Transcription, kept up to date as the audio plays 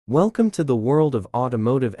Welcome to the world of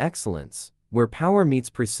automotive excellence, where power meets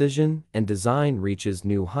precision and design reaches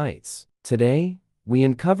new heights. Today, we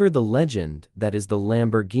uncover the legend that is the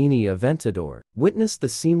Lamborghini Aventador. Witness the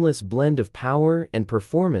seamless blend of power and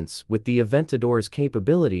performance with the Aventador's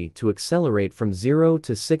capability to accelerate from 0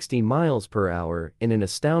 to 60 miles per hour in an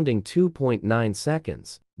astounding 2.9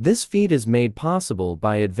 seconds. This feat is made possible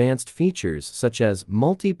by advanced features such as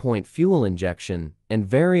multi-point fuel injection and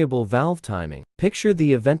variable valve timing. Picture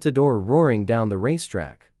the Aventador roaring down the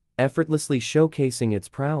racetrack, effortlessly showcasing its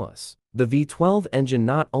prowess. The V12 engine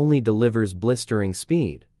not only delivers blistering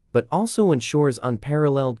speed, but also ensures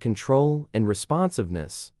unparalleled control and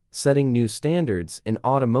responsiveness, setting new standards in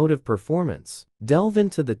automotive performance. Delve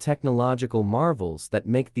into the technological marvels that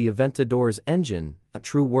make the Aventador's engine a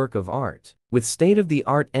true work of art. With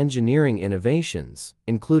state-of-the-art engineering innovations,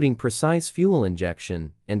 including precise fuel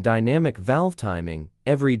injection and dynamic valve timing,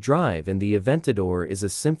 every drive in the Aventador is a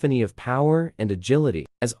symphony of power and agility.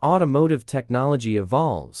 As automotive technology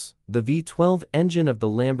evolves, the V12 engine of the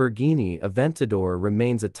Lamborghini Aventador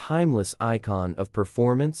remains a timeless icon of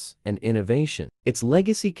performance and innovation. Its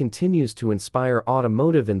legacy continues to inspire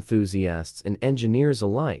automotive enthusiasts and engineers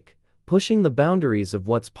alike, pushing the boundaries of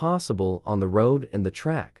what's possible on the road and the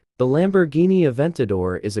track. The Lamborghini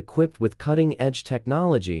Aventador is equipped with cutting-edge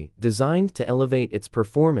technology designed to elevate its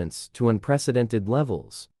performance to unprecedented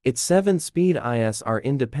levels. Its 7-speed ISR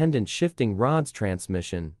independent shifting rods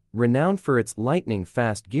transmission, renowned for its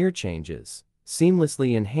lightning-fast gear changes,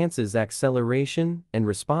 seamlessly enhances acceleration and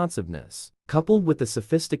responsiveness. Coupled with the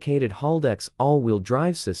sophisticated Haldex all-wheel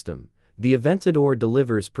drive system, the Aventador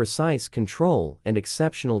delivers precise control and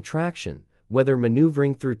exceptional traction, whether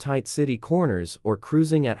maneuvering through tight city corners or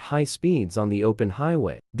cruising at high speeds on the open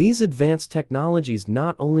highway. These advanced technologies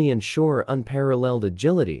not only ensure unparalleled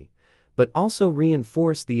agility, but also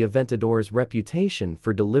reinforce the Aventador's reputation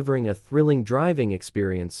for delivering a thrilling driving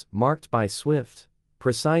experience marked by swift,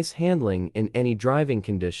 precise handling in any driving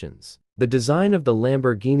conditions. The design of the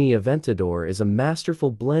Lamborghini Aventador is a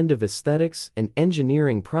masterful blend of aesthetics and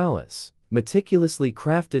engineering prowess, meticulously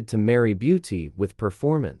crafted to marry beauty with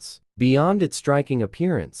performance. Beyond its striking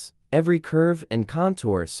appearance, every curve and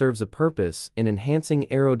contour serves a purpose in enhancing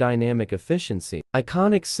aerodynamic efficiency.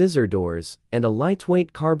 Iconic scissor doors and a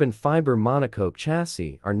lightweight carbon fiber monocoque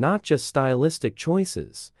chassis are not just stylistic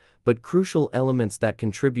choices, but crucial elements that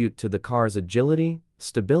contribute to the car's agility,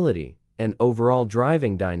 stability, and overall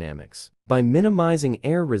driving dynamics. By minimizing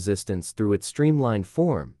air resistance through its streamlined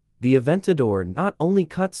form, the Aventador not only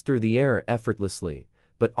cuts through the air effortlessly,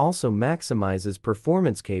 but also maximizes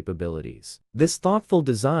performance capabilities. This thoughtful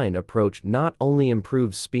design approach not only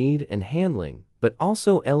improves speed and handling, but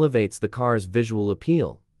also elevates the car's visual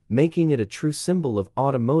appeal, making it a true symbol of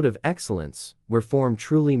automotive excellence, where form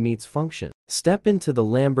truly meets function. Step into the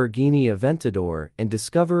Lamborghini Aventador and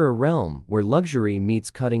discover a realm where luxury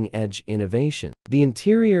meets cutting-edge innovation. The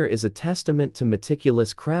interior is a testament to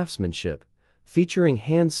meticulous craftsmanship, featuring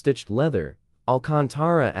hand-stitched leather,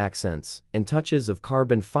 Alcantara accents, and touches of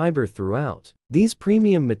carbon fiber throughout. These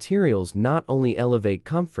premium materials not only elevate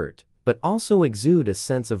comfort, but also exude a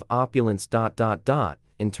sense of opulence.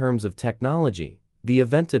 In terms of technology, the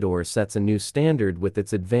Aventador sets a new standard with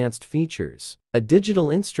its advanced features. A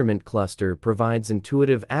digital instrument cluster provides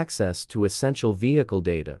intuitive access to essential vehicle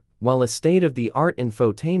data, while a state-of-the-art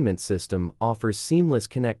infotainment system offers seamless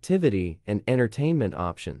connectivity and entertainment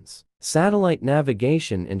options. Satellite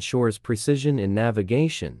navigation ensures precision in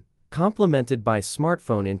navigation, complemented by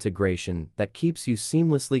smartphone integration that keeps you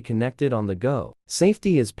seamlessly connected on the go.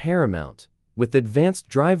 Safety is paramount, with advanced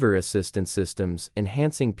driver assistance systems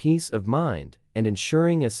enhancing peace of mind and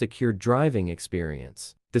ensuring a secure driving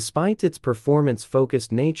experience. Despite its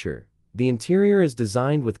performance-focused nature, the interior is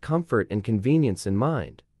designed with comfort and convenience in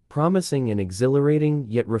mind, promising an exhilarating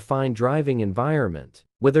yet refined driving environment.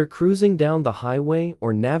 Whether cruising down the highway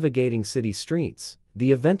or navigating city streets,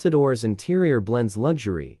 the Aventador's interior blends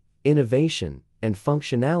luxury, innovation, and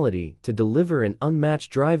functionality to deliver an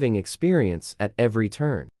unmatched driving experience at every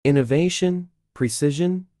turn. Innovation,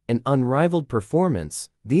 precision, and unrivaled performance,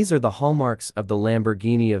 these are the hallmarks of the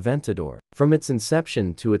Lamborghini Aventador. From its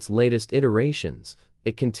inception to its latest iterations,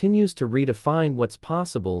 it continues to redefine what's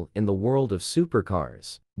possible in the world of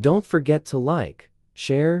supercars. Don't forget to like,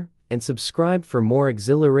 share, and subscribe for more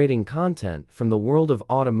exhilarating content from the world of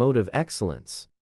automotive excellence.